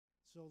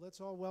So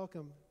let's all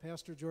welcome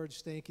Pastor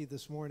George Stanky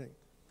this morning.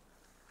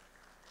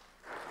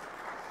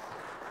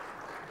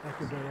 Thank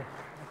you, brother.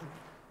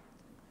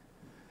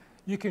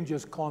 You can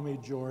just call me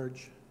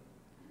George.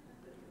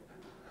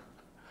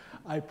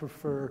 I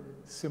prefer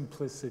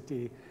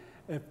simplicity.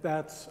 If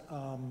that's,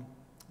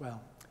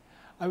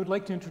 I would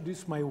like to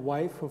introduce my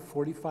wife of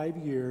 45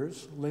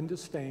 years, Linda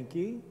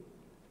Stanky.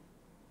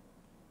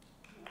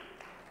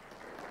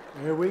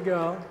 There we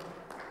go.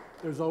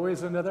 There's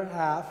always another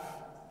half.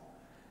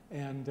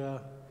 And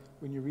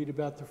when you read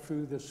about the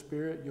fruit of the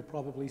Spirit, you'll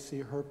probably see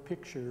her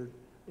pictured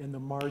in the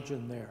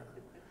margin there,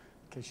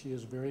 because she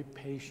is very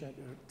patient.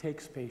 It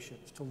takes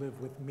patience to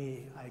live with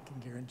me, I can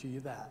guarantee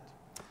you that.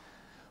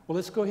 Well,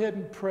 let's go ahead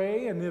and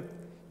pray, and if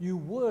you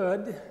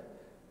would,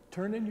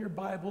 turn in your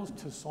Bibles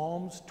to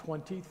Psalms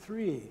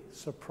 23.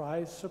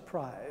 Surprise,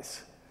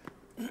 surprise.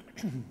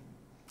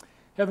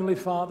 Heavenly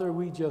Father,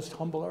 we just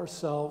humble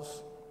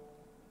ourselves.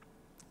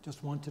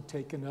 Just want to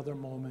take another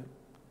moment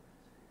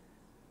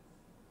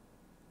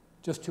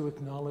just to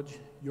acknowledge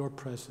your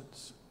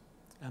presence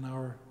and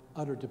our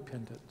utter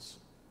dependence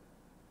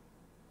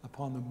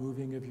upon the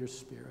moving of your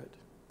Spirit.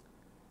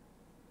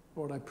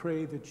 Lord, I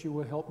pray that you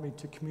will help me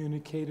to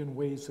communicate in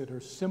ways that are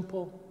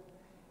simple,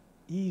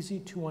 easy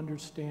to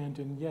understand,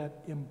 and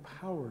yet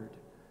empowered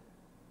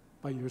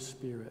by your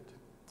Spirit.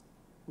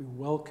 We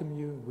welcome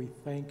you. We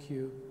thank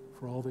you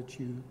for all that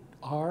you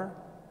are,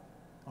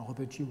 all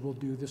that you will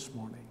do this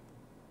morning.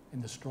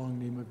 In the strong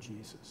name of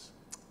Jesus,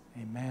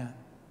 amen.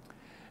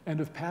 And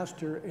if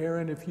Pastor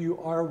Aaron, if you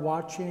are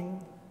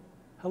watching,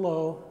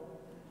 hello.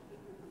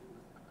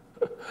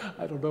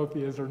 I don't know if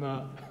he is or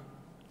not.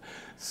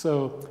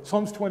 So,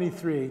 Psalms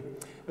 23,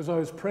 as I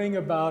was praying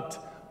about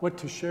what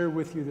to share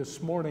with you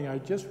this morning, I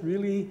just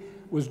really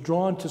was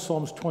drawn to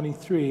Psalms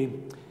 23.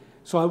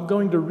 So I'm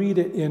going to read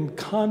it in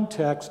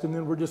context, and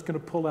then we're just going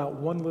to pull out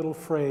one little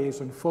phrase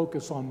and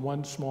focus on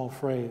one small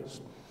phrase.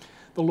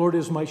 The Lord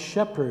is my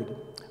shepherd,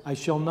 I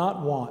shall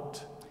not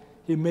want.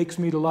 He makes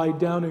me to lie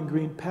down in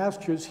green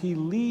pastures. He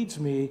leads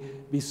me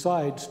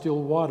beside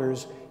still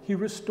waters. He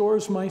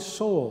restores my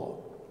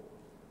soul.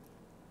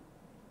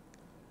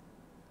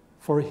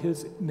 For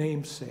his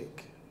name's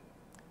sake.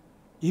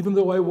 Even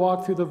though I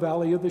walk through the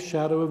valley of the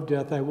shadow of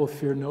death, I will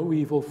fear no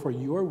evil, for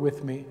you are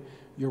with me.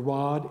 Your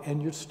rod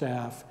and your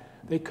staff,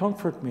 they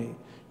comfort me.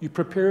 You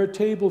prepare a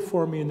table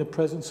for me in the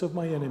presence of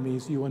my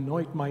enemies. You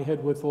anoint my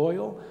head with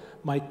oil.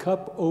 My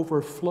cup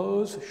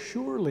overflows.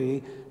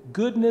 Surely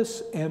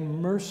goodness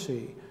and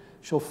mercy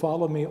shall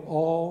follow me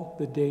all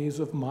the days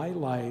of my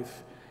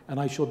life, and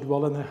I shall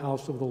dwell in the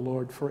house of the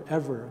Lord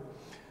forever.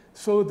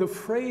 So the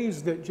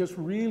phrase that just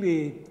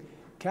really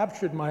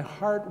captured my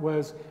heart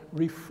was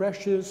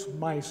refreshes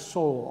my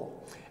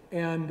soul.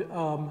 And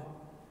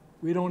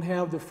we don't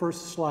have the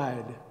first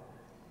slide.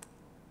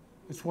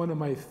 It's one of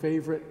my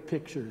favorite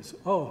pictures.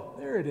 Oh,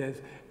 there it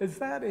is. Is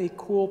that a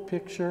cool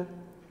picture?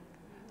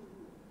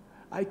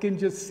 I can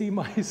just see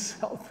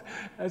myself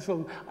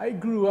I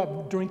grew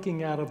up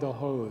drinking out of the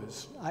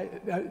hose.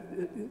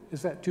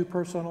 Is that too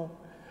personal?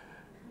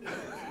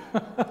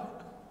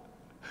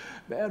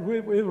 Man,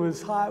 it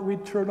was hot.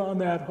 We'd turn on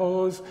that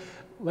hose,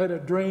 let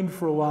it drain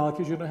for a while,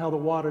 because you know how the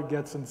water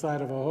gets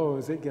inside of a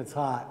hose. It gets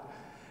hot.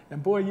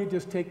 And boy, you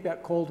just take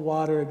that cold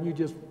water and you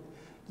just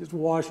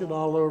wash it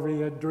all over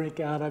you, drink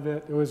out of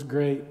it. It was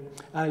great.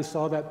 And I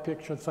saw that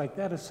picture. It's like,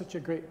 that is such a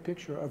great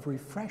picture of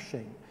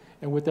refreshing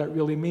and what that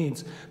really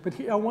means. But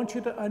here, I want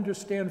you to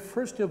understand,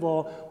 first of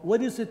all,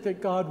 what is it that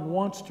God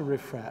wants to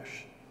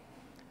refresh?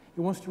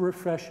 He wants to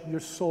refresh your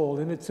soul.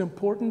 And it's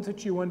important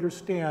that you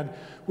understand,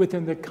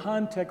 within the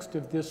context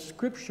of this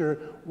scripture,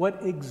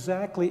 what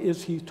exactly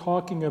is he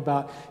talking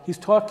about. He's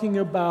talking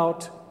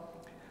about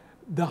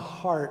the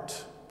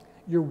heart,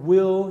 your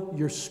will,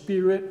 your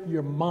spirit,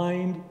 your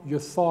mind, your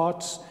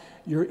thoughts,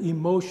 your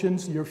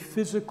emotions, your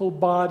physical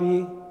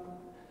body,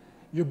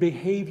 your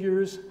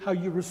behaviors, how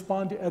you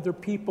respond to other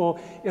people.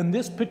 In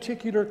this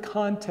particular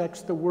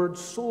context, the word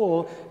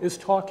soul is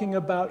talking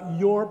about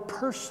your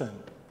person.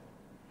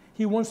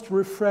 He wants to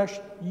refresh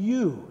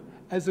you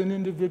as an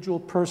individual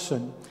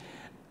person.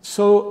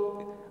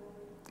 So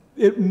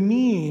it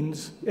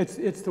means,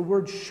 it's the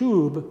word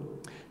shub,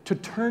 to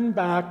turn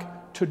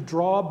back, to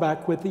draw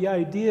back, with the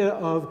idea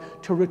of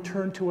to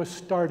return to a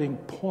starting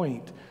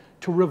point,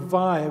 to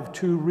revive,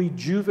 to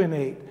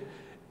rejuvenate,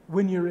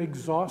 when you're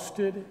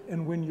exhausted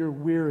and when you're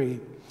weary.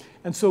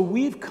 And so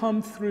we've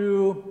come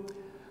through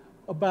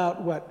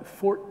about,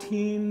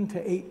 14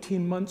 to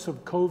 18 months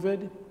of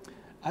COVID.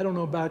 I don't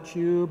know about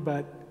you,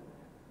 but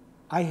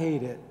I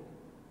hate it.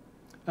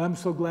 And I'm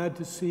so glad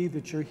to see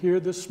that you're here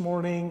this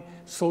morning,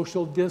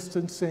 social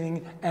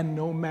distancing and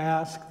no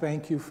mask.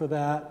 Thank you for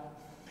that.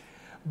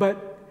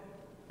 But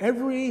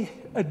every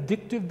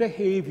addictive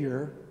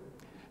behavior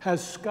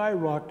has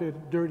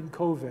skyrocketed during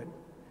COVID,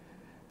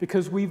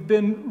 because we've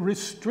been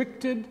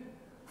restricted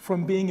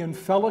from being in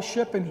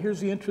fellowship. And here's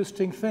the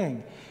interesting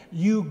thing.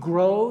 You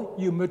grow,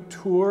 you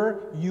mature,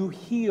 you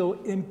heal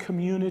in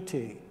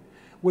community.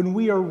 When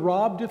we are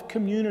robbed of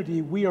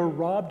community, we are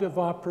robbed of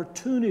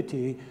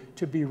opportunity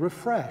to be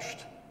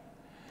refreshed.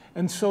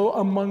 And so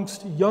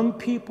amongst young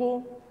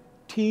people,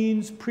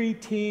 teens,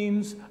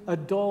 preteens,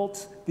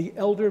 adults, the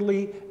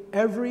elderly,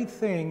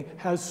 everything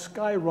has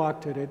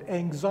skyrocketed.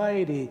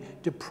 Anxiety,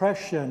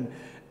 depression,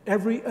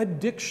 every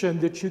addiction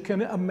that you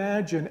can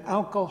imagine,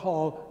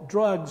 alcohol,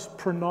 drugs,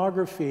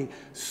 pornography,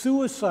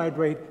 suicide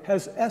rate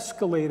has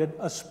escalated,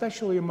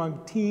 especially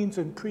among teens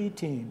and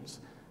preteens.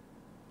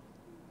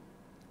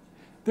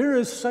 There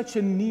is such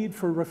a need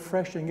for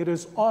refreshing. It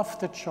is off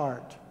the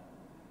chart.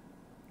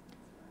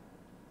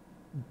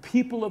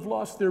 People have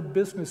lost their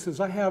businesses.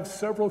 I have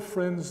several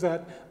friends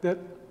that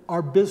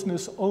are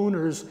business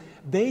owners.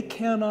 They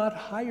cannot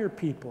hire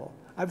people.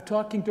 I've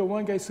talking to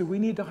one guy who said, we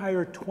need to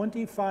hire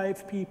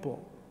 25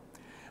 people.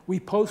 We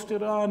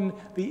posted on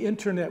the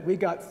internet. We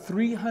got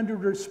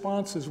 300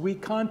 responses. We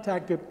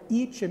contacted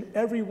each and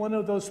every one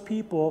of those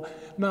people.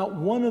 Not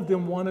one of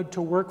them wanted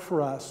to work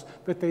for us,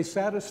 but they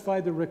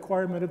satisfied the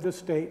requirement of the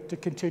state to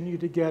continue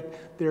to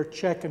get their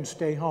check and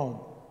stay home.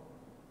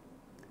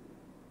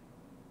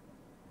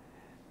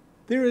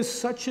 There is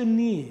such a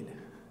need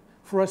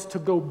for us to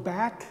go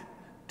back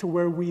to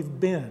where we've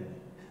been.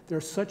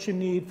 There's such a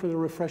need for the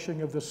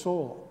refreshing of the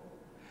soul.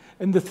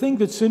 And the thing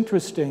that's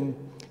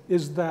interesting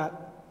is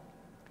that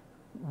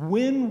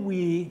when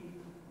we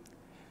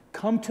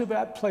come to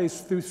that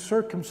place through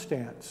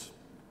circumstance,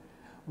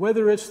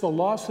 whether it's the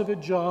loss of a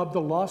job, the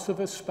loss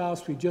of a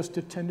spouse, we just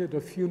attended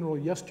a funeral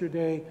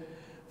yesterday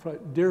for a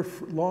dear,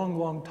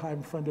 long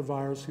time friend of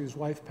ours whose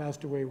wife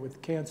passed away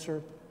with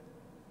cancer.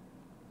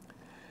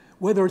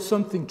 Whether it's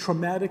something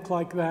traumatic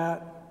like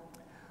that,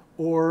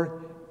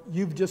 or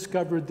you've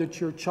discovered that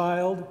your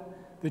child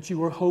that you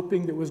were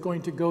hoping that was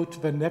going to go to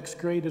the next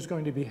grade is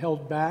going to be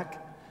held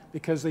back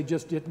because they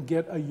just didn't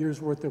get a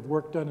year's worth of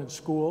work done in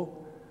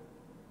school.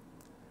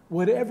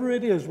 Whatever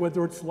it is,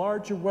 whether it's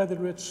large or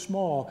whether it's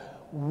small,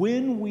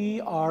 when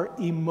we are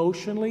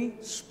emotionally,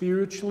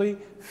 spiritually,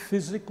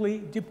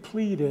 physically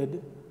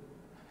depleted,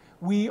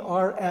 we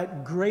are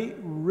at great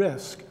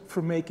risk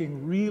for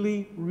making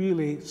really,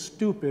 really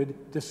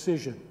stupid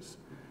decisions.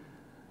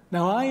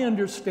 Now, I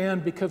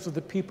understand because of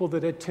the people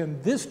that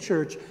attend this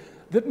church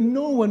that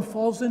no one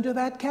falls into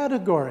that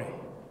category.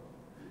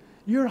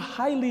 You're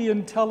highly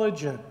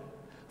intelligent,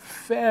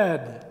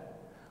 fed,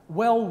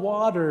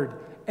 well-watered,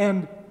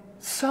 and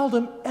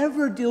seldom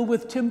ever deal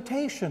with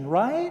temptation,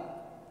 right?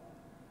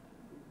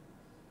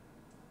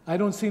 I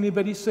don't see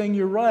anybody saying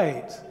you're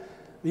right.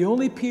 The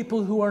only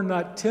people who are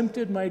not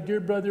tempted, my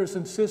dear brothers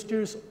and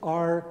sisters,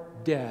 are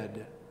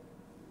dead.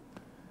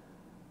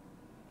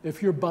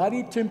 If your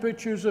body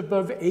temperature is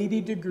above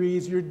 80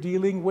 degrees, you're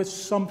dealing with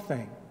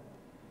something.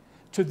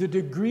 To the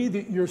degree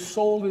that your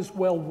soul is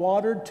well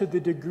watered, to the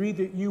degree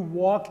that you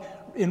walk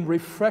in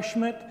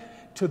refreshment,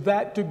 to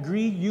that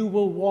degree you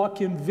will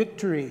walk in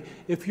victory.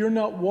 If you're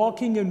not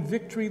walking in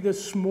victory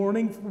this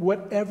morning,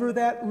 whatever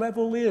that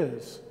level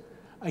is,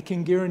 I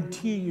can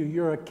guarantee you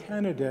you're a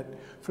candidate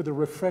for the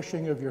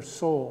refreshing of your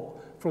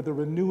soul, for the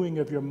renewing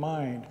of your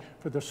mind,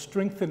 for the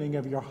strengthening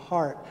of your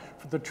heart,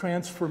 for the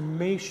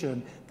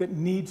transformation that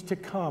needs to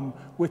come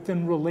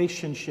within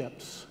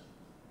relationships.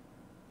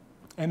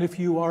 And if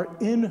you are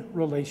in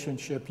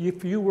relationship,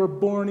 if you were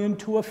born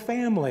into a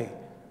family,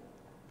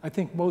 I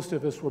think most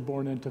of us were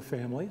born into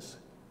families,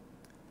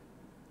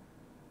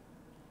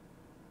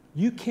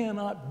 you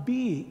cannot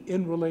be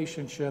in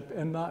relationship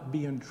and not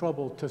be in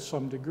trouble to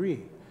some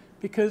degree,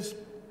 because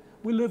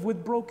we live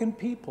with broken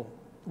people.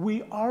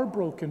 We are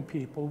broken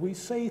people. We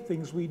say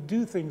things, we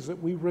do things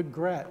that we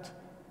regret.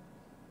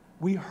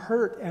 We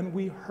hurt and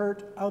we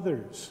hurt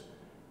others.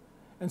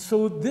 And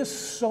so this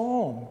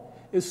psalm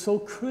is so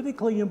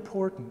critically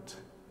important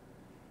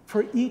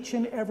for each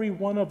and every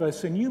one of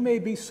us. And you may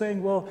be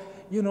saying, well,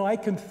 you know, I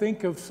can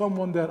think of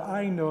someone that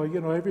I know,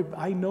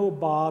 I know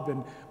Bob,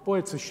 and boy,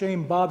 it's a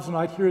shame Bob's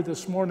not here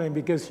this morning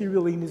because he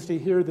really needs to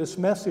hear this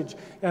message.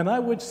 And I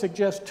would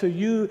suggest to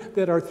you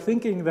that are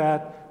thinking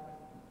that,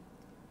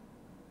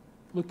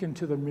 look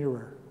into the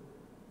mirror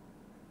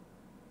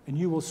and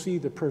you will see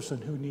the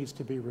person who needs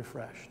to be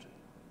refreshed.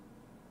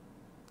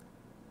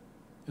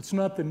 It's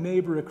not the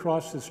neighbor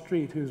across the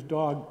street whose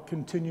dog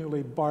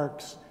continually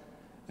barks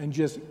and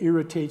just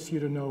irritates you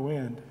to no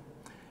end.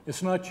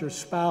 It's not your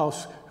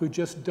spouse who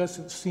just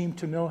doesn't seem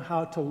to know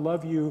how to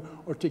love you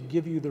or to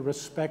give you the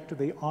respect or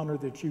the honor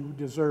that you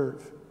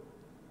deserve.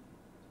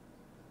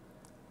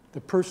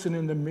 The person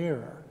in the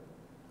mirror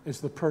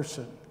is the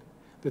person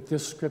that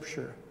this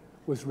scripture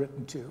was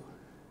written to.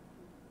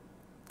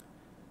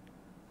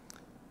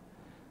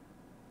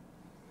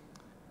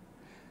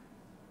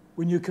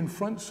 When you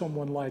confront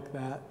someone like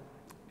that,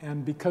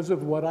 and because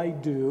of what I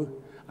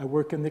do, I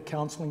work in the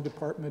counseling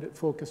department at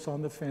Focus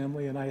on the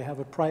Family, and I have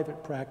a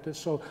private practice,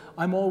 so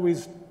I'm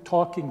always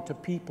talking to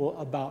people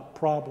about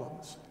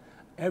problems,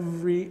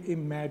 every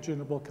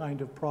imaginable kind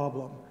of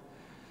problem.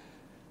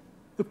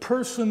 The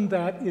person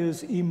that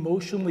is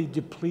emotionally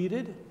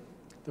depleted,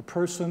 the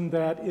person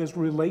that is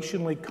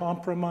relationally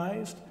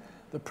compromised,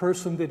 the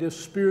person that is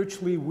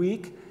spiritually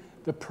weak,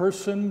 the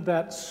person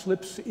that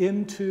slips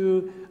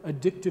into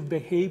addictive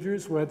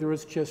behaviors, whether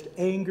it's just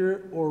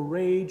anger or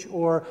rage,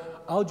 or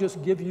I'll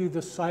just give you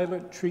the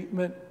silent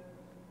treatment.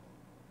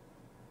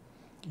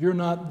 You're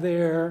not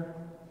there.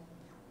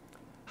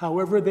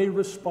 However they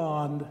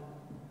respond,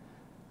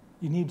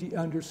 you need to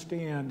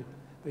understand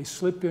they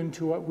slip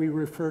into what we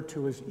refer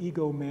to as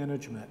ego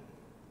management.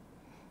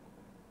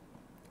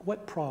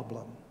 What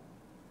problem?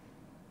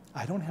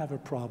 I don't have a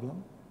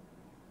problem.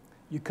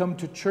 You come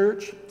to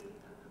church,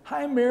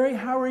 hi Mary,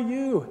 how are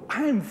you?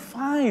 I'm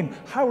fine.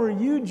 How are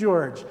you,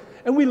 George?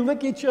 And we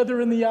look each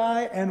other in the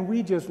eye and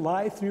we just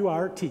lie through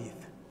our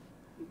teeth.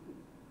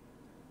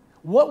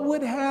 What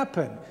would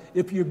happen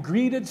if you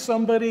greeted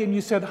somebody and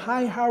you said,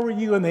 hi, how are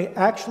you? And they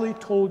actually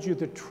told you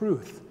the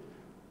truth?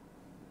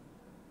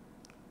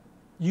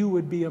 You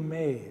would be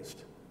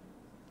amazed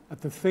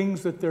at the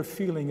things that they're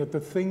feeling, at the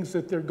things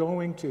that they're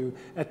going to,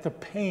 at the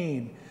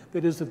pain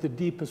that is at the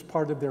deepest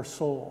part of their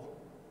soul.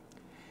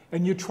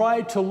 And you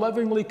try to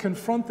lovingly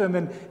confront them,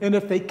 and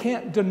if they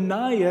can't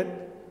deny it,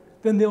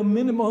 then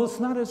they'll it's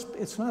not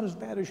as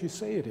bad as you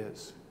say it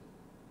is.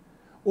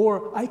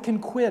 Or I can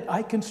quit,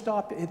 I can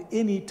stop at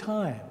any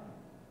time.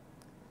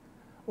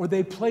 Or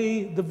they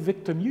play the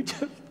victim. You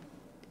just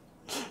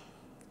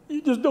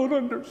don't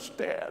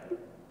understand.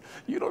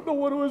 You don't know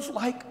what it was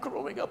like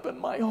growing up in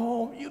my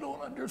home. You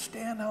don't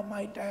understand how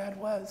my dad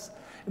was.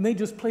 And they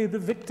just play the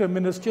victim,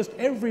 and it's just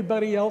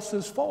everybody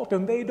else's fault,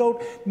 and they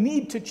don't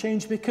need to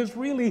change because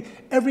really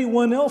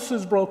everyone else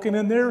is broken,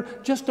 and they're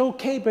just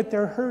okay, but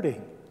they're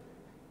hurting.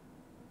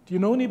 Do you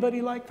know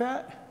anybody like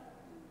that?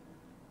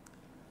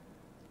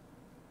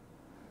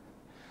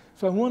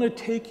 So I want to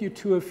take you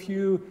to a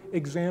few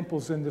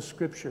examples in the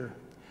scripture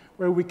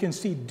where we can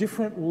see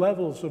different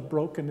levels of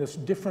brokenness,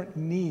 different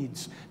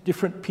needs,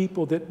 different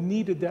people that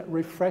needed that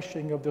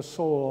refreshing of the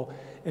soul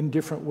in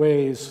different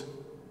ways.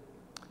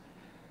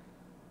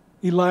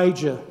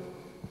 Elijah,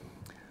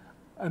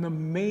 an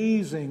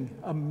amazing,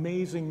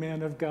 amazing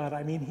man of God.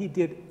 I mean, he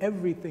did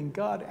everything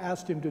God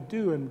asked him to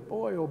do, and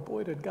boy, oh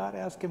boy, did God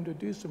ask him to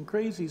do some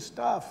crazy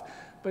stuff,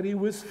 but he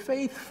was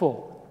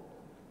faithful.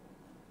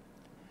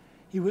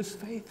 He was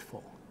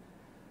faithful.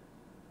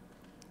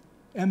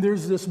 And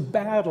there's this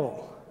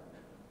battle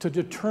to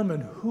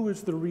determine who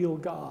is the real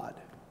God.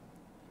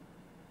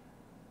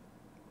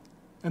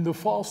 And the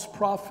false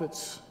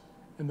prophets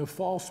and the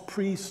false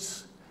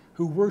priests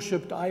who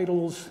worshiped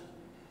idols,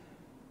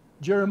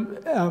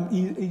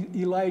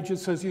 Elijah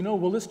says,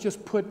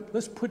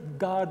 let's put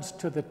gods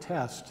to the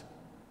test.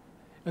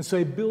 And so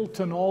they built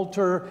an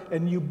altar,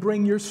 and you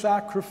bring your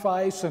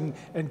sacrifice, and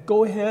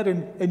go ahead,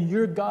 and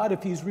your God,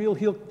 if he's real,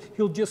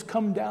 he'll just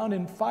come down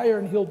in fire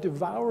and he'll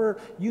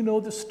devour. You know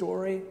the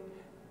story.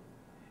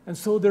 And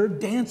so they're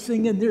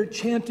dancing and they're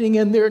chanting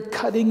and they're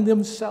cutting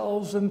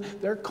themselves and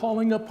they're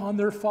calling upon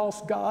their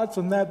false gods,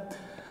 and that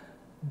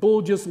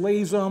bull just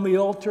lays on the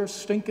altar,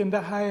 stinking to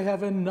high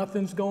heaven,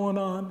 nothing's going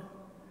on.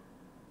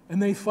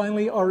 And they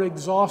finally are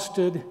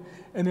exhausted,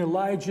 and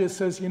Elijah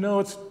says,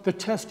 the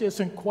test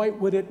isn't quite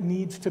what it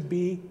needs to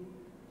be.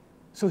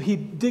 So he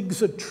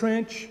digs a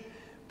trench.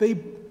 They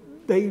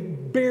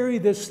bury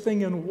this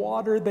thing in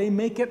water. They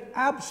make it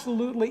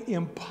absolutely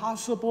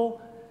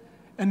impossible.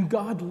 And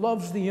God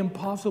loves the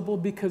impossible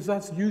because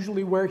that's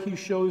usually where he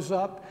shows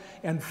up.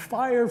 And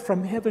fire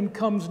from heaven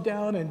comes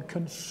down and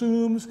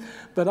consumes.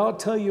 But I'll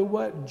tell you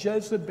what,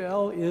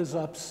 Jezebel is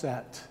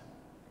upset.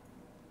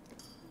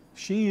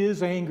 She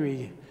is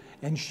angry.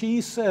 And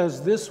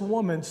this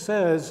woman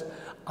says,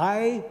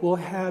 I will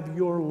have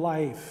your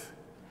life.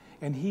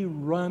 And he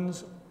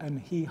runs and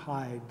he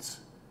hides.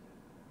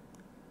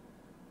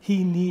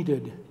 He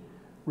needed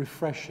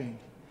refreshing.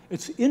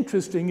 It's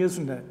interesting,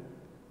 isn't it?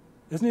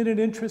 Isn't it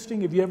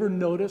interesting? Have you ever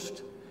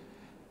noticed?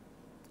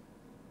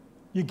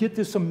 You get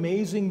this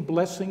amazing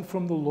blessing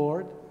from the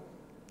Lord.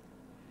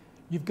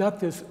 You've got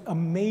this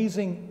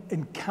amazing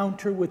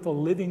encounter with the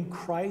living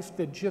Christ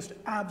that just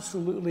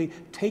absolutely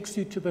takes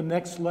you to the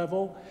next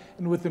level.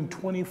 And within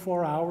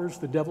 24 hours,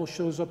 the devil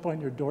shows up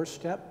on your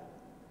doorstep.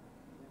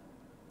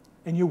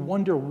 And you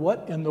wonder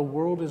what in the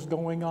world is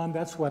going on.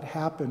 That's what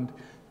happened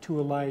to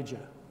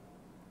Elijah.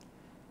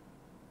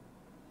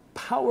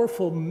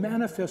 Powerful,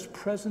 manifest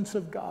presence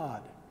of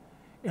God.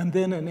 And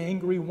then an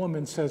angry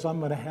woman says, I'm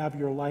going to have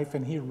your life,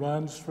 and he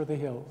runs for the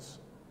hills.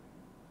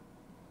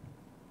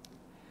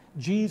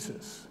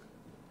 Jesus,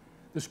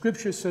 the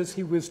scripture says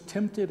he was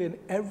tempted in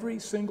every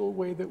single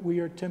way that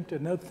we are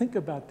tempted. Now think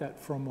about that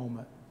for a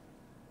moment.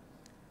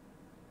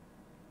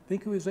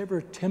 Think he was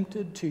ever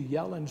tempted to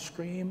yell and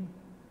scream,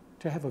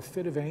 to have a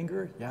fit of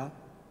anger? Yeah.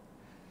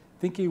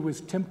 Think he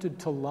was tempted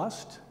to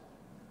lust?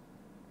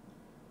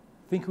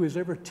 Think he was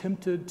ever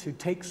tempted to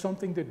take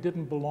something that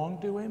didn't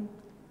belong to him?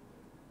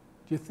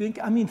 Do you think?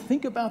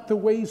 Think about the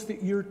ways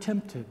that you're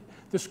tempted.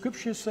 The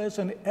scripture says,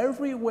 in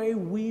every way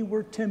we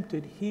were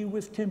tempted, he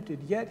was tempted,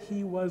 yet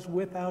he was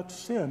without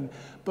sin,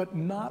 but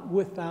not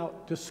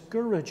without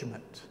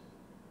discouragement.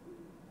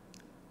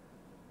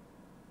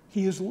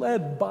 He is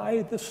led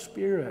by the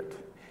Spirit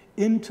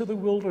into the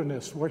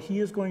wilderness where he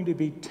is going to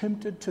be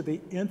tempted to the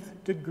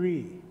nth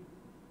degree.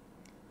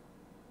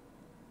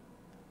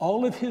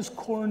 All of his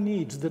core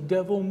needs, the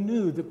devil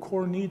knew the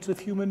core needs of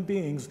human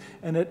beings,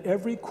 and at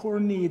every core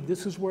need,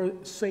 this is where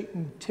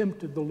Satan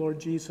tempted the Lord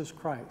Jesus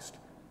Christ.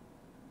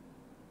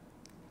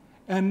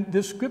 And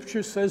the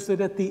scripture says that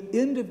at the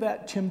end of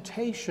that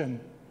temptation,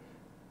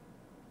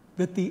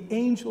 that the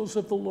angels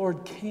of the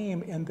Lord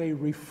came and they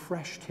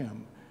refreshed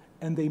him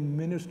and they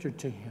ministered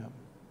to him.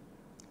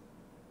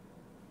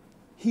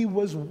 He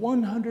was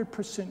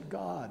 100%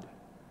 God,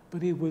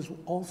 but he was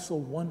also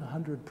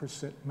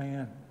 100%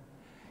 man.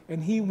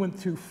 And he went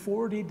through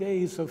 40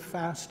 days of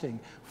fasting,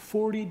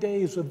 40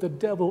 days of the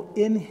devil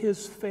in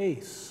his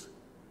face,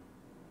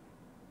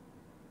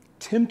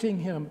 tempting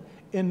him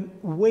in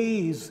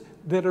ways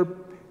that are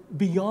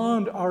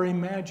beyond our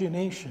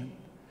imagination,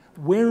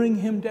 wearing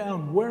him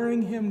down,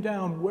 wearing him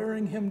down,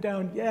 wearing him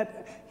down.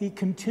 Yet he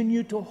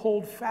continued to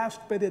hold fast,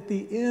 but at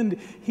the end,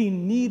 he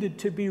needed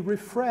to be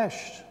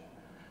refreshed.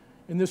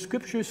 And the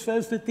scripture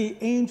says that the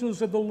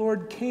angels of the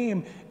Lord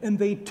came and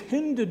they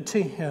tended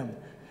to him.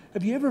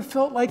 Have you ever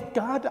felt like,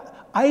 God,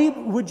 I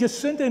would just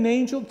send an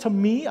angel to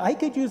me? I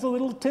could use a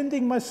little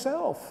tending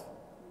myself.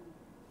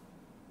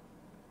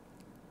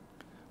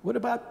 What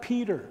about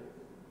Peter?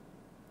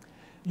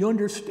 You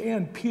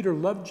understand, Peter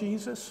loved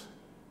Jesus.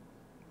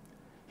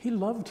 He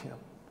loved him.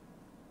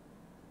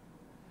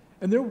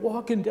 And they're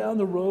walking down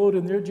the road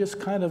and they're just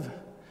kind of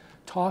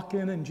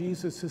talking, and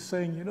Jesus is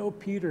saying, you know,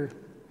 Peter,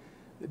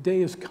 the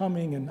day is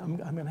coming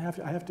and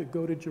I have to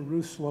go to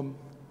Jerusalem.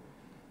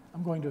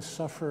 I'm going to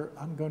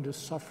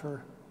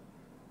suffer.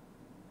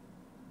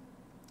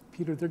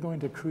 Peter, they're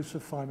going to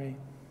crucify me.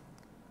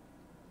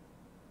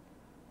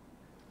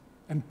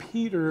 And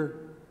Peter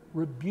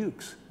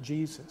rebukes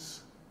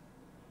Jesus.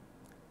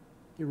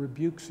 He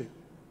rebukes him.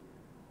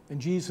 And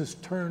Jesus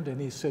turned and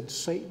he said,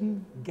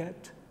 Satan,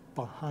 get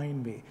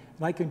behind me.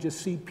 And I can just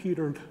see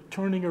Peter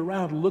turning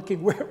around,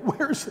 looking,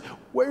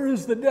 where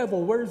is the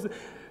devil?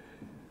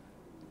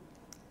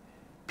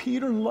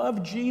 Peter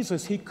loved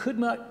Jesus. He could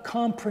not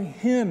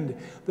comprehend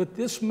that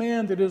this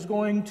man that is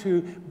going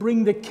to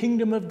bring the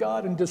kingdom of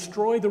God and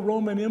destroy the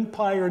Roman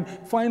Empire and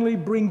finally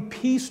bring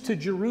peace to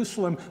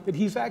Jerusalem, that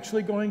he's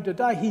actually going to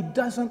die. He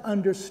doesn't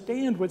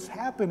understand what's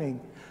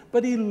happening.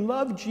 But he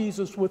loved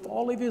Jesus with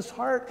all of his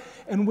heart.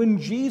 And when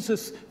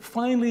Jesus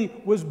finally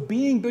was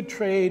being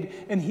betrayed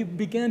and he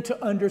began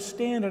to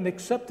understand and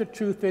accept the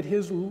truth that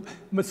his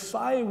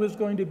Messiah was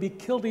going to be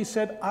killed, he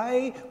said,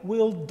 I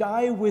will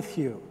die with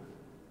you.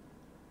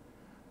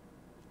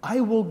 I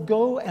will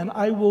go and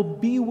I will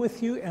be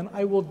with you and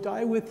I will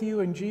die with you.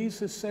 And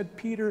Jesus said,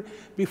 Peter,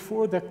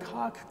 before the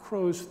cock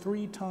crows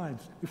 3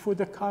 times, before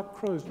the cock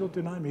crows, you'll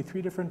deny me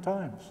 3 different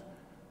times.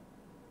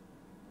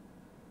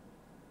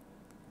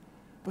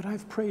 But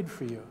I've prayed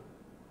for you.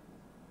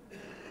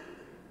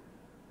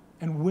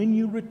 And when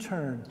you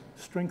return,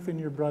 strengthen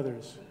your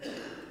brothers.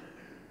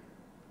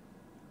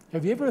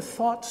 Have you ever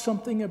thought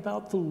something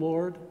about the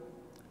Lord?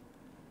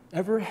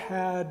 Ever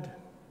had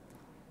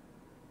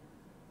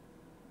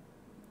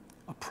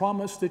a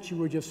promise that you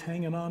were just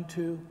hanging on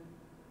to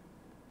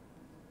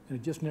and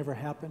it just never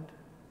happened?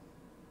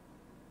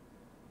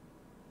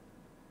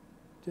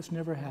 Just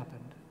never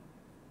happened.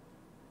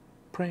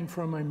 Praying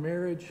for my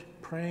marriage,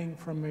 praying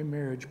for my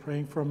marriage,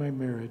 praying for my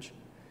marriage.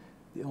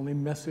 The only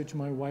message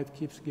my wife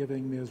keeps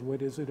giving me is,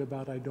 what is it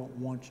about I don't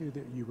want you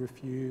that you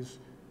refuse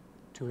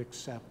to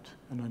accept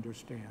and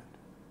understand?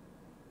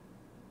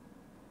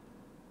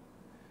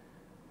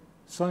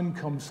 Son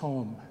comes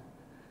home.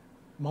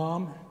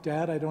 Mom,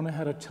 Dad, I don't know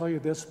how to tell you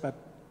this, but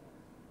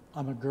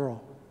I'm a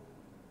girl.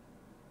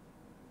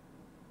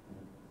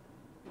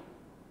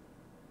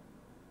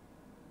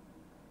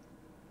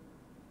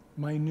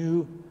 My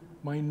new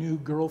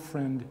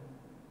girlfriend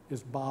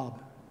is Bob.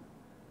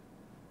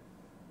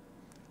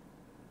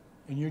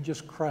 And you're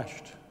just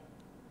crushed.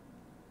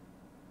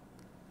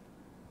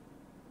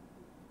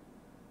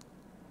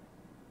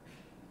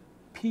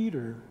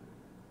 Peter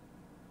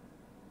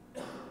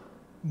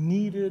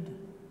needed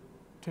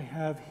to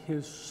have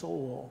his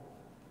soul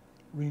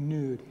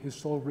renewed, his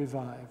soul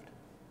revived.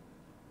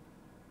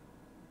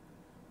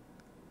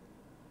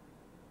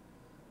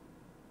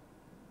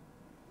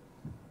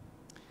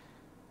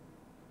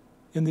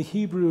 In the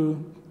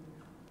Hebrew,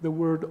 the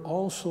word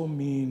also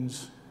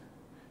means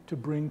to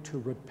bring to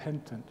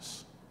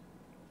repentance,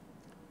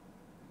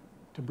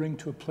 to bring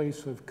to a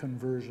place of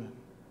conversion,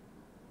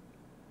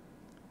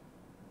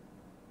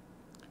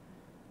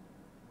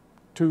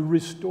 to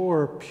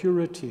restore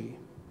purity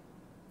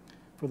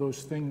for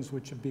those things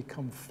which have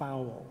become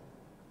foul,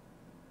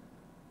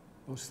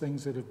 those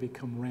things that have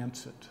become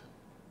rancid.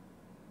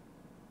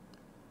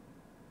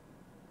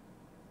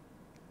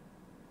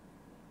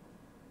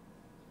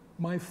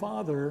 My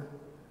father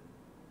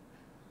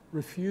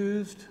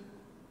refused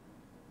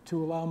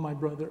to allow my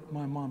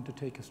mom to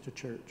take us to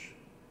church.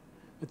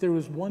 But there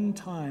was one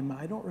time,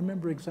 I don't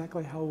remember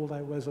exactly how old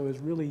I was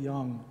really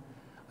young,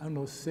 I don't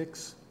know,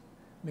 6,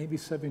 maybe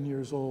 7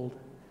 years old.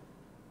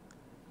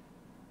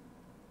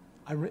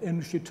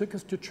 And she took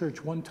us to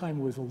church one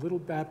time. It was a little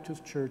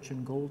Baptist church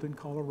in Golden,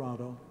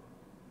 Colorado.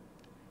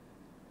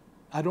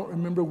 I don't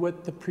remember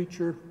what the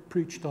preacher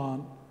preached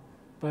on,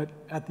 but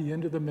at the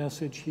end of the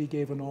message, he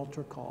gave an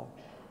altar call.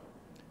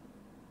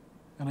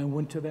 And I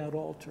went to that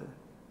altar,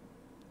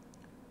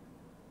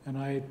 and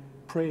I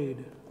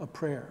prayed a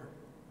prayer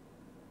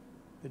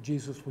that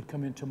Jesus would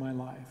come into my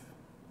life.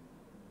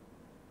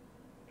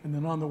 And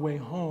then on the way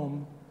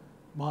home,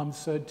 Mom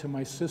said to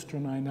my sister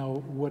and I,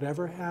 now,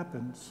 whatever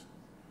happens,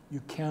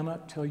 you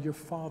cannot tell your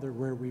father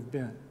where we've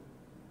been.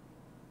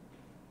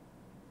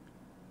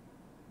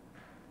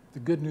 The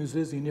good news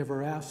is he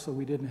never asked, so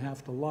we didn't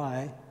have to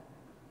lie.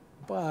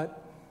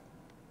 But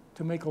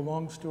to make a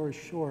long story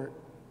short,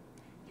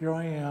 here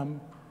I am,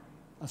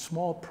 a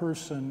small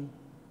person,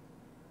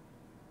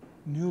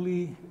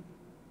 newly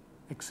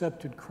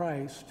accepted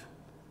Christ,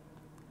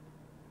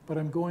 but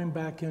I'm going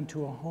back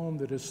into a home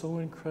that is so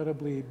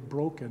incredibly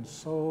broken,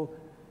 so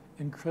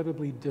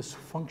incredibly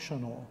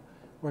dysfunctional,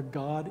 where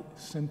God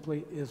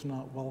simply is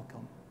not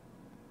welcome.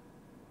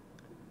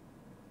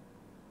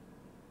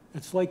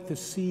 It's like the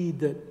seed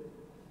that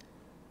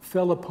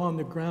fell upon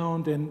the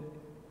ground and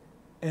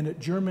it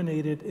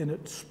germinated and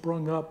it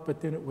sprung up,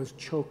 but then it was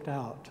choked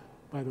out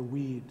by the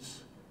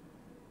weeds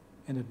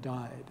and it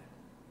died.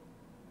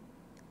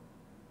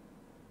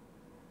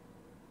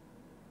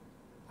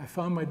 I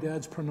found my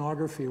dad's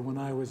pornography when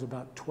I was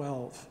about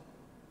 12.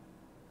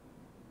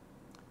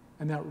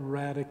 And that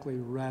radically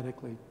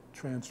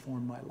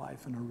transformed my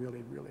life in a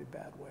really, really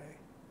bad way.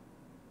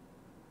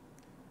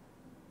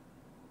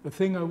 The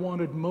thing I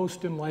wanted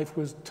most in life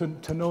was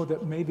to know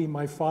that maybe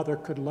my father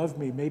could love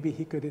me. Maybe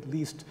he could at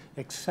least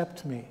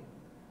accept me.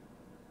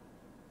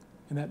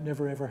 And that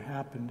never ever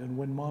happened. And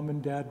when Mom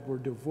and Dad were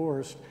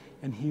divorced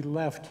and he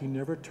left, he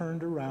never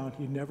turned around.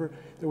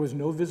 There was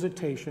no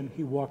visitation.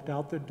 He walked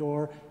out the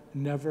door,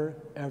 never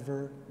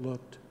ever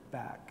looked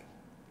back.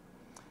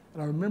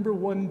 And I remember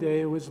one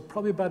day, it was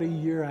probably about a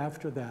year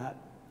after that,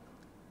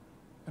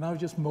 and I was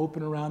just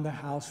moping around the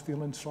house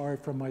feeling sorry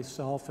for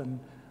myself, and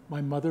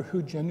my mother,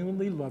 who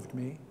genuinely loved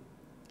me,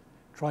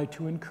 tried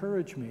to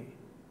encourage me.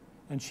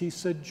 And she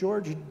said,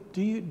 George,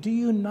 do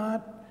you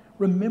not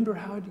remember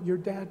how your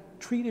dad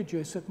treated you?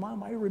 I said,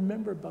 Mom, I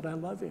remember, but I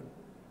love him.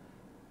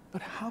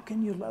 But how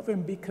can you love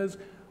him? Because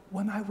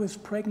when I was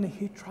pregnant,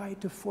 he tried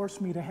to force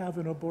me to have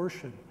an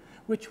abortion,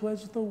 which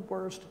was the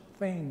worst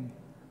thing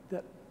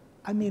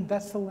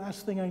that's the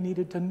last thing I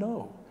needed to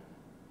know.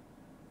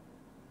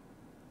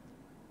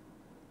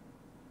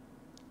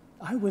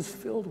 I was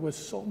filled with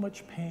so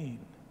much pain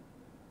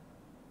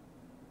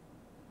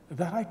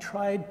that I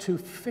tried to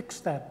fix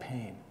that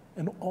pain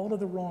in all of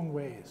the wrong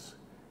ways.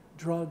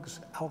 Drugs,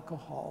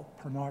 alcohol,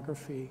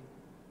 pornography,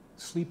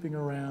 sleeping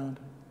around.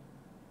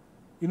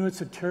 You know,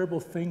 it's a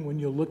terrible thing when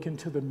you look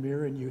into the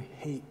mirror and you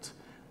hate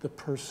the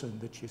person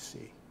that you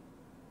see.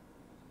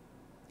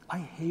 I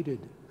hated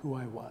who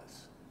I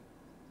was.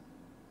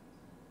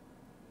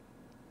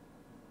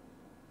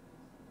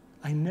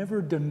 I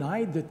never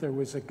denied that there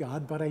was a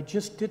God, but I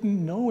just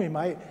didn't know him.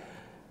 It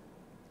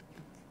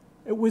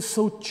was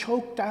so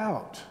choked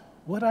out.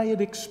 What I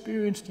had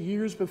experienced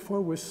years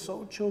before was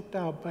so choked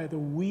out by the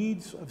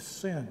weeds of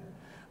sin,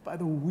 by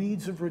the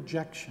weeds of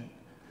rejection,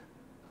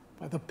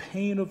 by the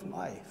pain of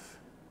life.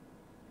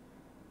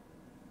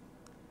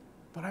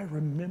 But I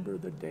remember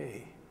the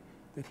day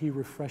that he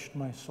refreshed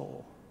my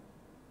soul.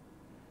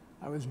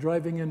 I was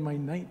driving in my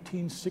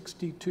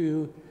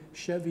 1962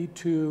 Chevy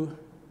 2,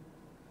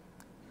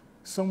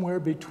 somewhere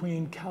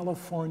between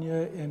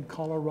California and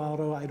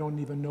Colorado. I don't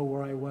even know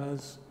where I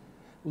was,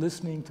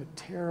 listening to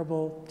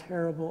terrible,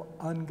 terrible,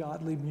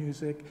 ungodly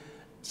music,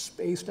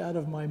 spaced out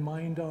of my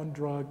mind on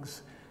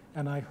drugs,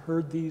 and I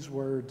heard these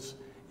words,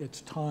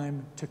 "It's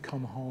time to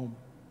come home."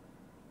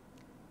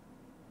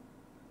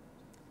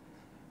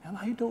 And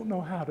I don't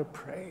know how to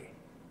pray.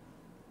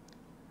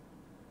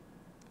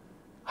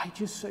 I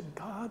just said,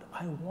 God,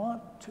 I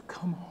want to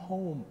come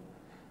home.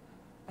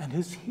 And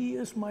as he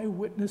is my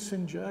witness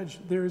and judge,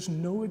 there is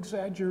no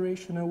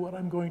exaggeration in what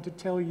I'm going to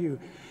tell you.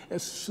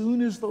 As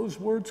soon as those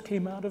words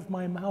came out of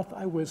my mouth,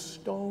 I was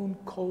stone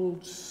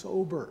cold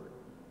sober.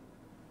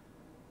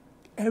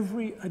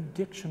 Every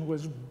addiction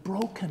was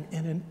broken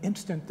in an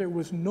instant. There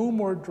was no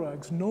more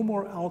drugs, no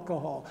more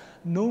alcohol,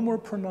 no more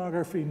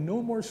pornography,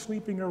 no more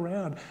sleeping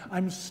around.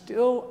 I'm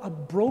still a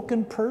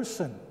broken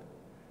person.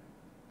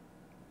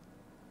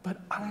 But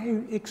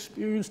I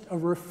experienced a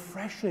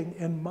refreshing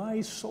in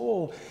my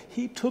soul.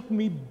 He took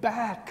me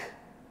back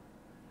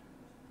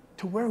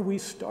to where we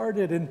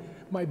started. And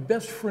my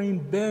best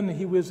friend, Ben,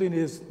 he was in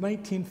his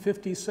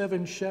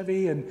 1957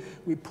 Chevy, and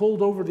we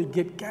pulled over to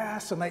get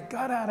gas, and I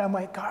got out of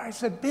my car. I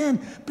said,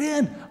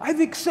 Ben, I've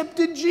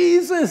accepted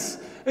Jesus.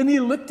 And he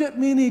looked at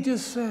me and he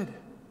just said,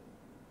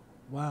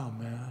 wow,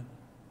 man.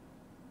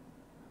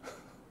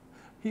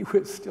 He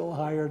was still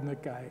higher than the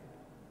guy.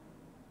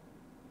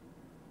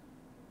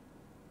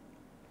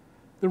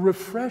 The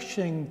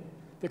refreshing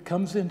that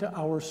comes into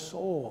our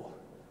soul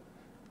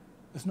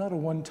is not a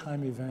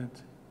one-time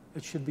event.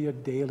 It should be a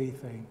daily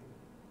thing.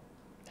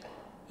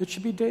 It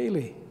should be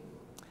daily.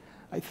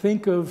 I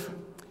think of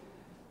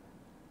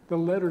the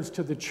letters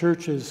to the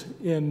churches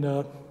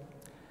in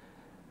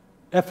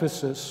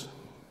Ephesus,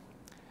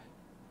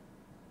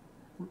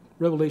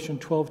 Revelation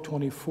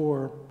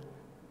 12:24,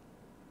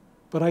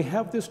 but I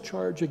have this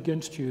charge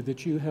against you,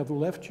 that you have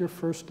left your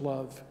first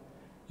love.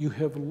 You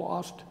have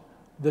lost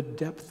the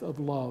depth of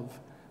love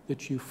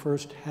that you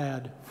first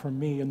had for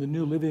me. In the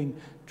New Living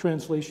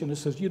Translation, it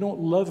says, you don't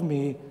love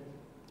me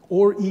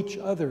or each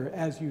other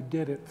as you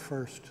did at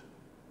first.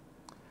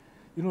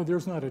 You know,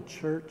 there's not a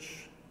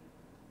church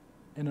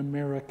in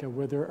America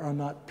where there are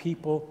not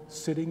people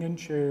sitting in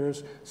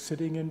chairs,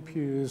 sitting in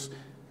pews,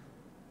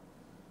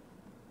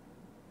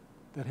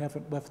 that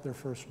haven't left their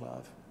first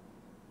love.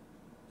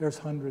 There's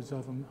hundreds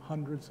of them,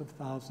 hundreds of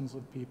thousands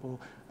of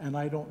people, and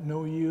I don't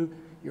know you.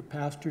 Your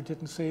pastor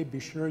didn't say, be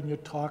sure to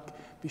talk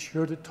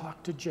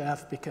to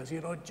Jeff, because,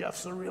 you know,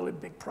 Jeff's a really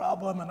big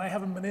problem, and I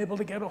haven't been able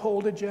to get a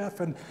hold of Jeff.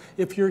 And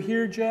if you're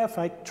here, Jeff,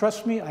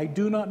 trust me, I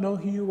do not know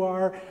who you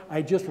are.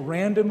 I just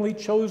randomly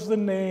chose the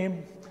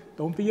name.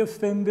 Don't be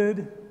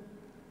offended.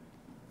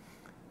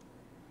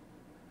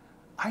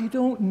 I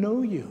don't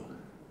know you.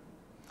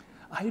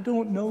 I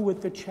don't know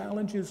what the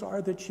challenges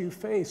are that you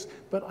face,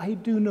 but I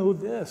do know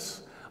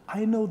this.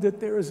 I know that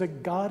there is a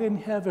God in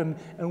heaven,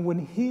 and when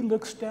he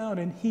looks down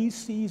and he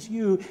sees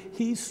you,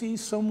 he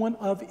sees someone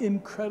of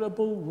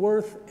incredible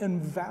worth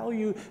and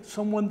value,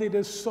 someone that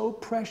is so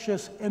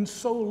precious and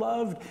so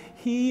loved.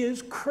 He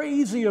is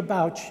crazy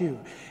about you,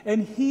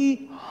 and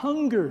he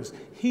hungers,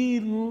 he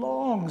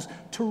longs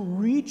to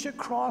reach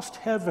across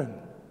heaven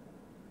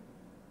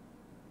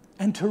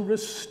and to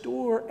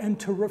restore and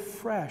to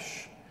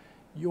refresh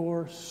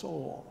your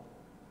soul.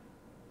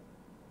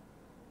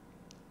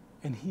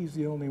 And he's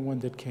the only one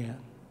that can.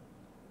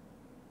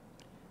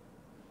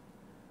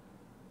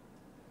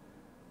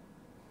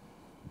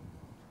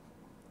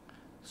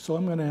 So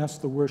I'm going to ask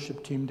the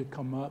worship team to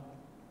come up.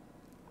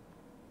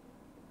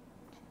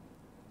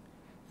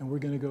 And we're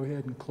going to go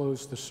ahead and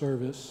close the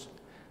service.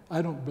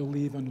 I don't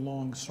believe in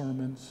long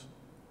sermons.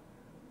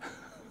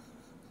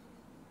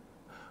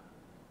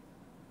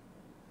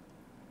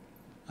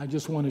 I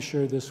just want to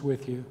share this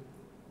with you.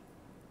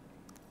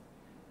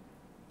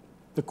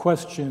 The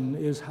question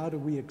is, how do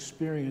we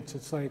experience?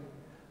 It's like,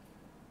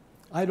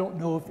 I don't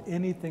know if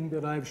anything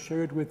that I've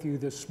shared with you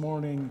this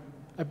morning,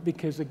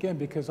 because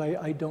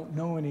I don't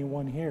know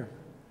anyone here.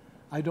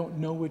 I don't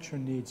know what your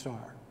needs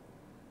are.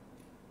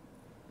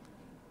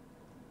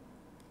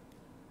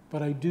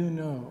 But I do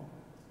know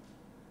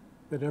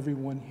that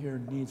everyone here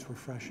needs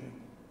refreshing.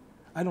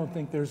 I don't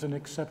think there's an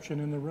exception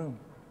in the room.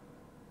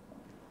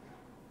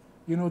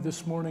 You know,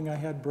 this morning I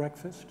had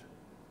breakfast.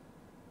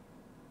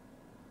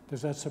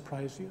 Does that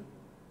surprise you?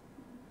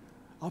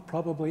 I'll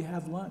probably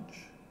have lunch.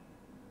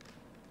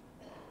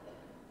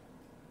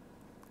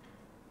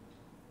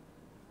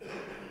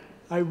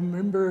 I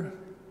remember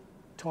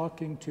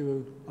talking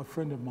to a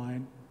friend of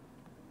mine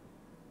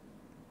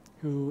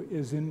who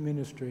is in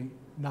ministry,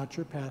 not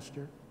your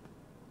pastor.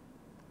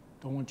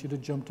 Don't want you to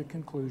jump to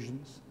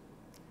conclusions.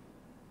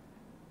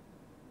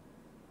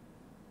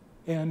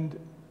 And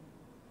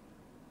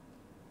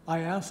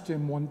I asked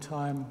him one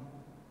time,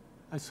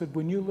 I said,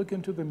 when you look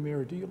into the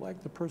mirror, do you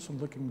like the person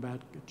looking back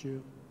at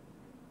you?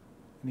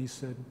 And he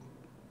said,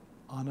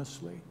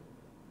 honestly,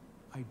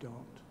 I don't.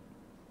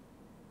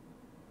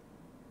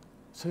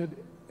 Said,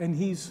 and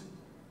he's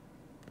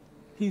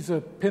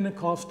a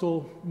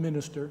Pentecostal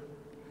minister.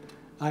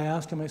 I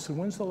asked him, I said,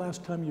 when's the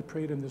last time you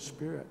prayed in the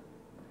Spirit?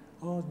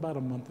 Oh, about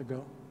a month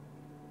ago.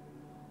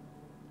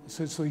 He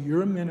said, so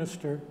you're a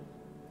minister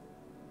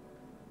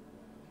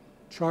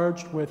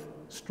charged with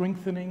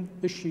strengthening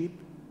the sheep,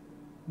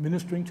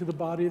 ministering to the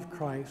body of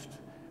Christ,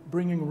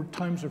 bringing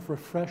times of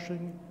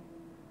refreshing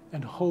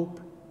and hope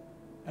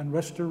and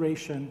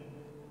restoration,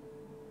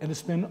 and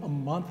it's been a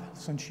month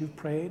since you've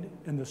prayed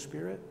in the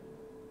Spirit,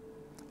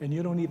 and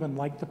you don't even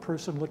like the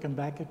person looking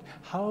back at you.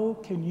 How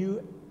can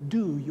you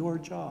do your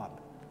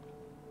job?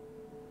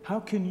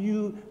 How can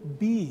you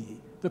be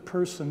the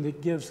person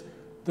that gives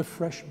the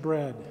fresh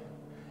bread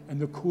and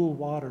the cool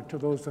water to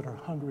those that are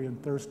hungry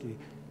and thirsty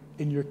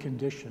in your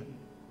condition?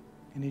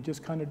 And he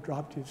just kind of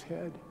dropped his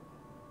head.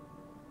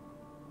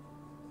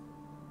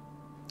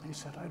 He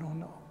said, I don't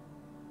know.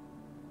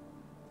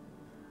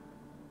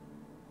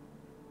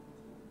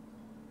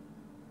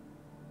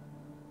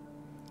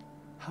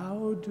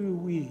 How do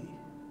we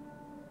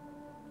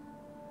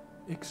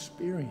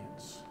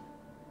experience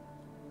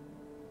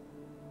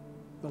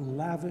the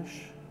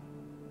lavish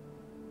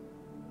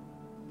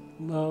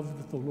love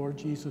that the Lord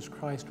Jesus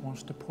Christ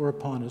wants to pour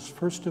upon us?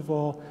 First of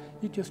all,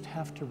 you just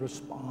have to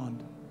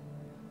respond.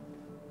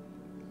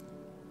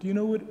 Do you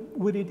know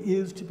what it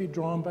is to be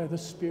drawn by the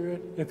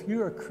Spirit? If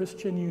you're a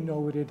Christian, you know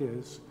what it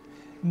is.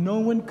 No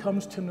one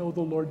comes to know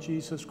the Lord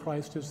Jesus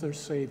Christ as their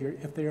Savior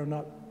if they are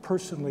not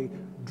personally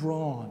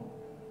drawn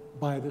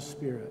by the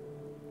Spirit.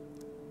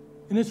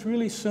 And it's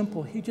really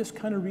simple. He just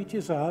kind of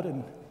reaches out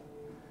and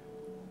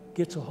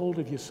gets a hold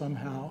of you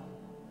somehow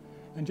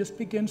and just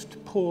begins to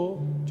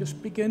pull,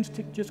 just begins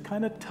to just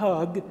kind of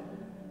tug.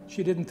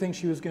 She didn't think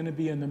she was going to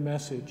be in the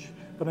message,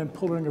 but I'm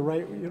pulling her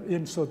right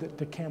in so that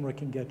the camera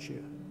can get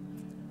you.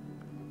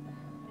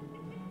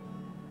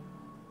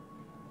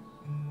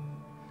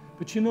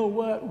 But you know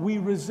what? We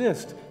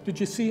resist. Did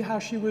you see how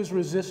she was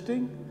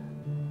resisting?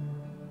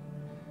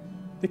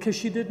 Because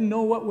she didn't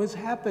know what was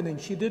happening.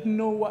 She didn't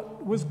know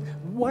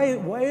why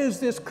is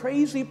this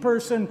crazy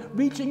person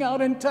reaching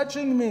out and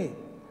touching me?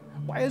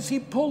 Why is he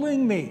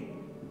pulling me?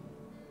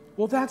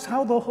 Well, that's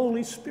how the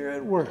Holy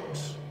Spirit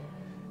works.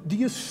 Do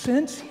you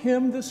sense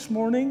him this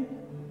morning?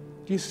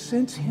 Do you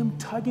sense him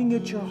tugging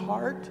at your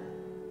heart?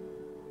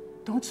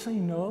 Don't say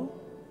no.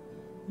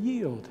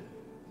 Yield.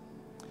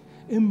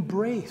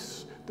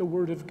 Embrace the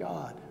Word of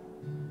God.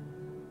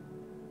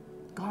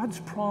 God's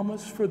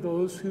promise for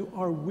those who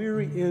are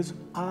weary is,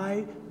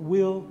 I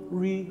will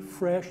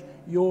refresh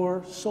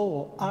your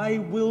soul. I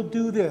will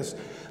do this.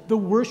 The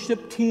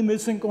worship team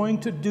isn't going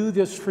to do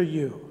this for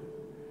you.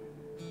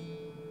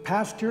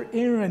 Pastor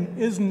Aaron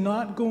is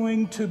not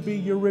going to be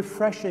your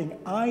refreshing.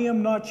 I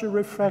am not your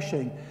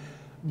refreshing.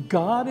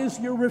 God is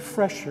your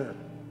refresher.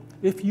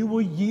 If you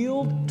will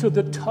yield to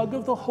the tug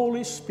of the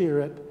Holy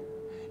Spirit,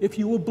 if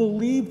you will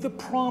believe the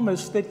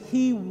promise that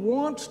he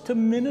wants to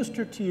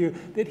minister to you,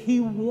 that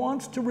he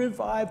wants to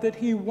revive, that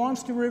he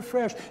wants to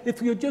refresh,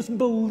 if you just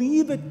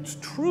believe it's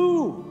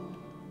true,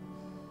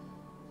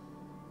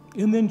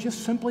 and then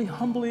just simply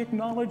humbly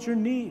acknowledge your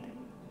need.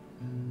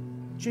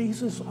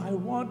 Jesus, I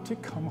want to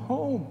come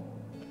home.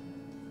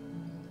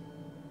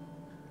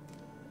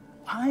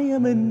 I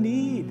am in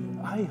need.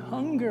 I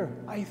hunger.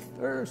 I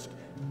thirst.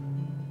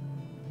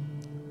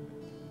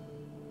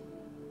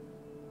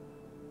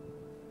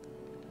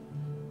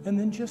 And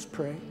then just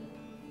pray.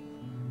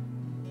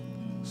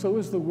 So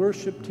as the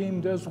worship team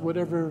does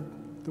whatever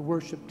the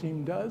worship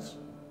team does,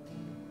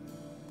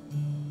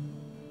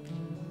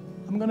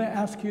 I'm going to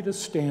ask you to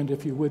stand,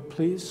 if you would,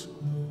 please.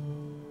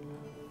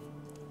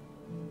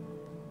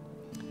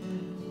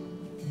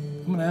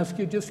 I'm going to ask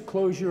you just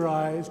close your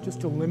eyes,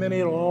 just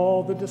eliminate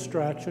all the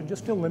distraction,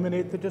 just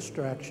eliminate the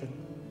distraction.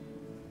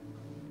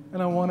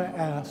 And I want to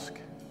ask,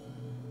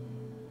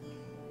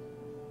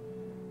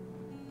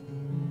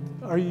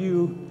 are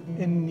you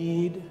in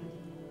need?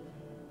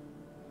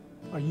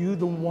 Are you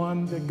the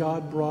one that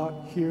God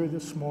brought here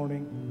this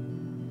morning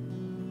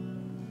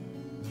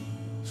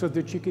so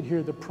that you could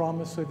hear the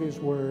promise of his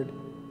word,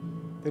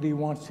 that he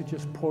wants to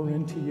just pour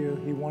into you?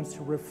 He wants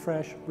to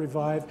refresh,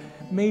 revive,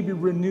 maybe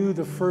renew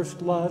the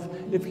first love.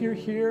 If you're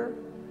here,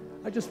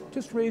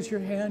 just raise your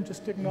hand,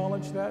 just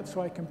acknowledge that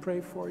so I can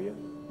pray for you.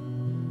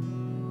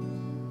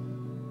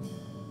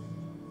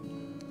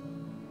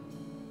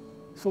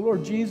 So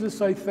Lord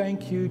Jesus, I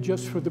thank you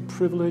just for the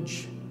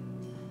privilege.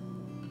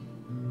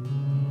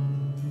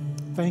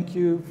 Thank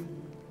you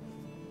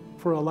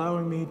for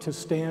allowing me to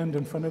stand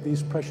in front of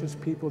these precious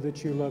people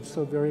that you love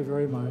so very,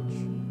 very much.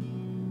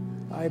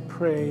 I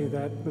pray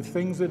that the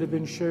things that have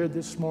been shared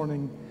this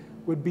morning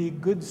would be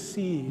good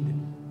seed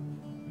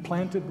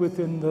planted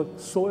within the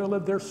soil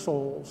of their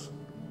souls,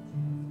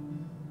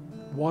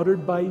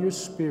 watered by your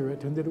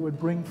Spirit, and that it would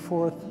bring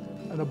forth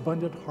an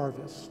abundant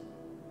harvest.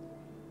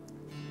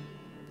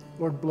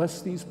 Lord,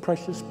 bless these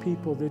precious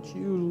people that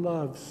you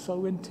love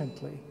so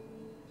intently.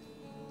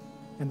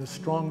 In the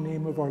strong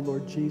name of our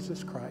Lord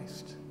Jesus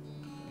Christ.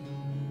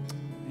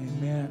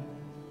 Amen.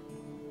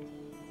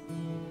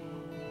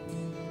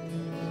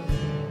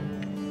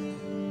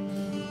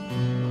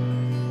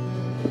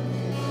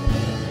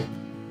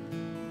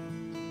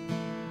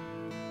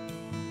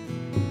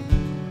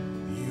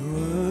 You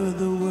were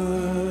the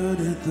Word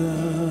at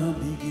the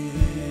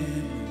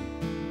beginning,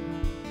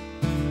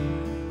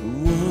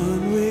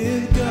 one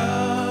with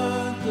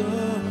God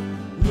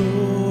the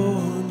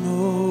Lord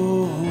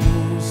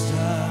Most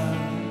High.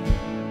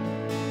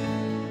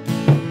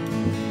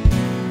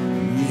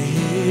 You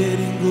hid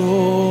in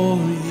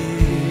glory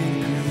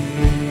in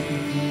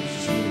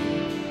creation.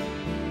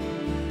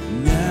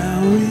 Now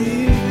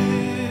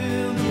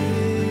revealed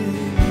in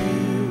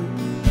you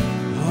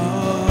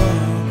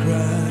are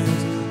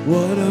Christ.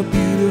 What a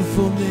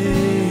beautiful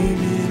name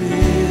it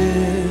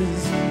is.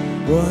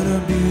 What a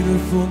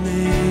beautiful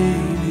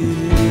name it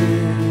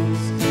is.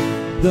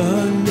 The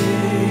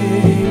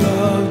name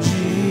of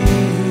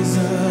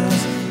Jesus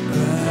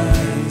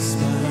Christ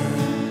my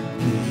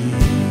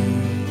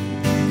King.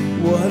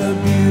 What a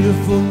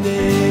beautiful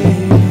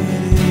name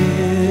it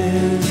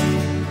is.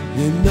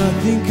 And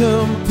nothing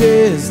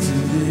compares to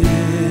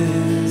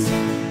this.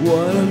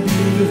 What a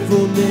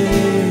beautiful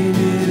name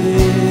it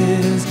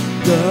is.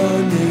 The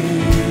name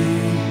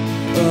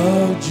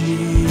of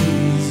Jesus.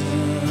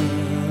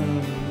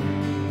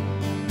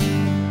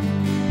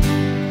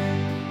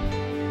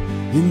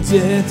 And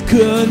death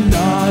could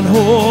not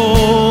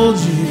hold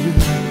you.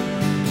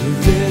 The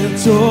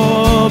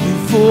victor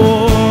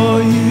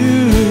before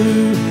you.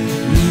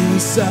 You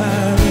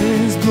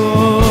silence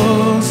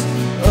boast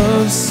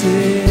of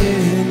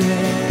sin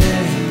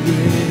and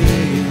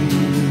grave.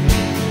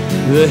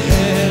 The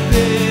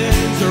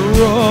heavens are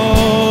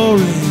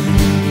roaring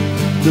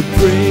the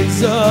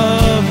praise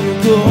of your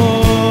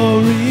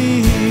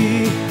glory.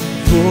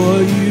 For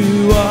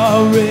you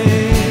are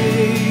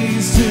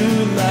raised to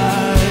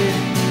life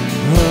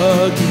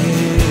again.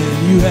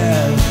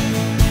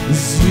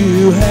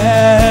 You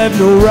have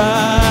no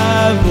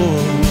rival.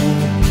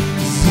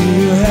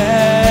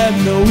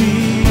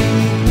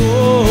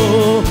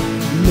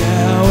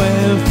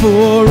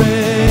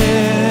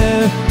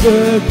 forever,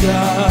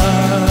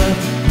 God,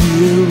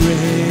 you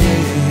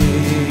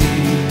reign.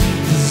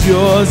 'Cause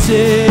yours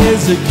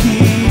is a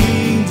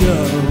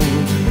kingdom,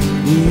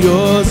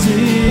 yours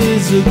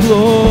is a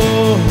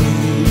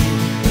glory,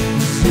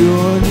 'cause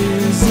yours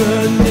is the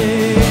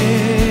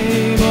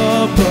name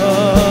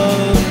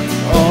above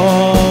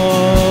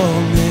all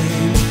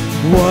names.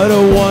 What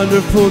a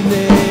wonderful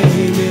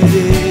name it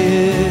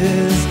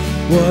is.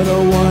 What a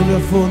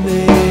wonderful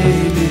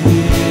name it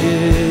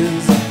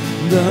is.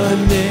 The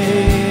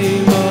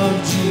name of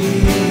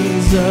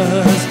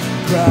Jesus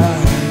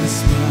Christ,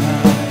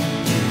 my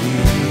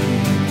King.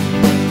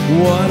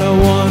 What a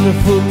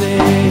wonderful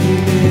name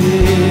it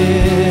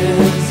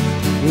is.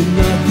 And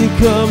nothing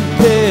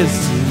compares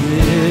to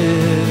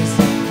this.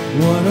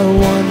 What a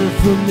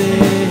wonderful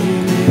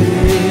name it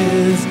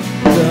is.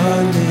 The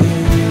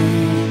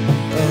name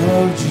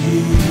of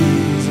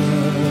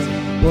Jesus.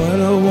 What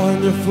a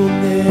wonderful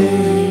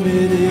name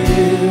it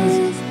is.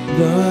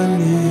 The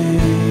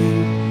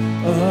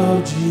name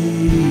of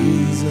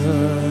Jesus.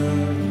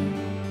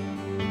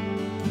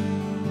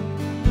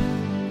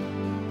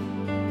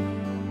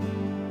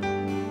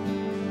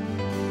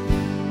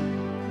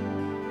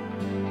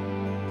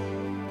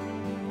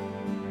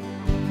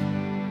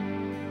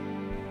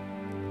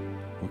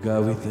 Well,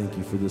 God, we thank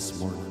you for this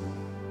morning.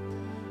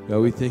 God,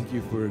 we thank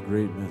you for a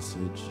great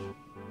message.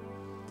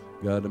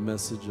 God, a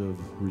message of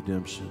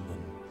redemption.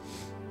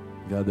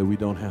 And God, that we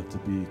don't have to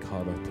be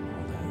caught up in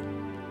all that.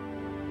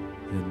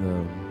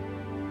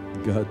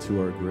 And God,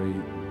 to our great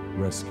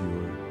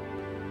rescuer,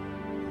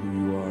 who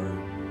you are,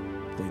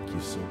 thank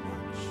you so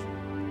much.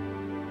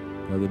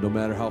 God, that no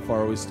matter how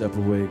far we step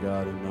away,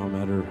 God, and no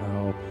matter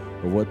how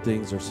or what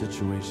things or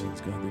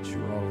situations, God, that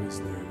you're always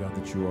there. God,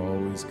 that you're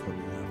always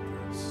coming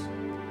after us.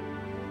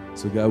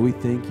 So, God, we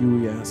thank you.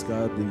 We ask,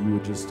 God, that you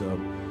would just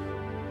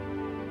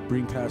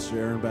bring Pastor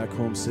Aaron back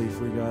home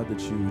safely, God, that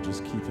you would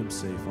just keep him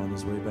safe on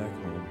his way back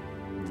home.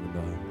 And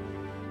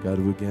God,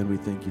 again, we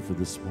thank you for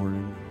this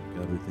morning.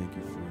 God, we thank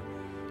you for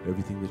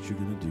everything that you're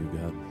going to do,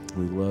 God.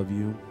 We love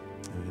you.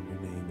 In your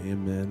name,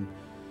 amen.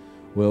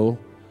 Well,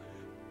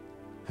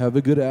 have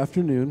a good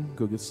afternoon.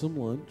 Go get some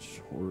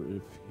lunch, or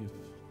if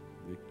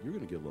you're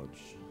going to get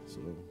lunch. So,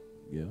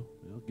 yeah,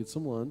 get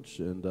some lunch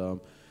and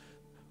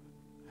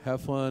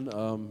have fun.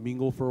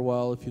 Mingle for a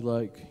while if you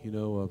like.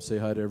 Say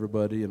hi to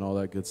everybody and all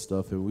that good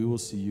stuff. And we will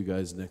see you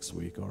guys next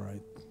week, all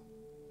right?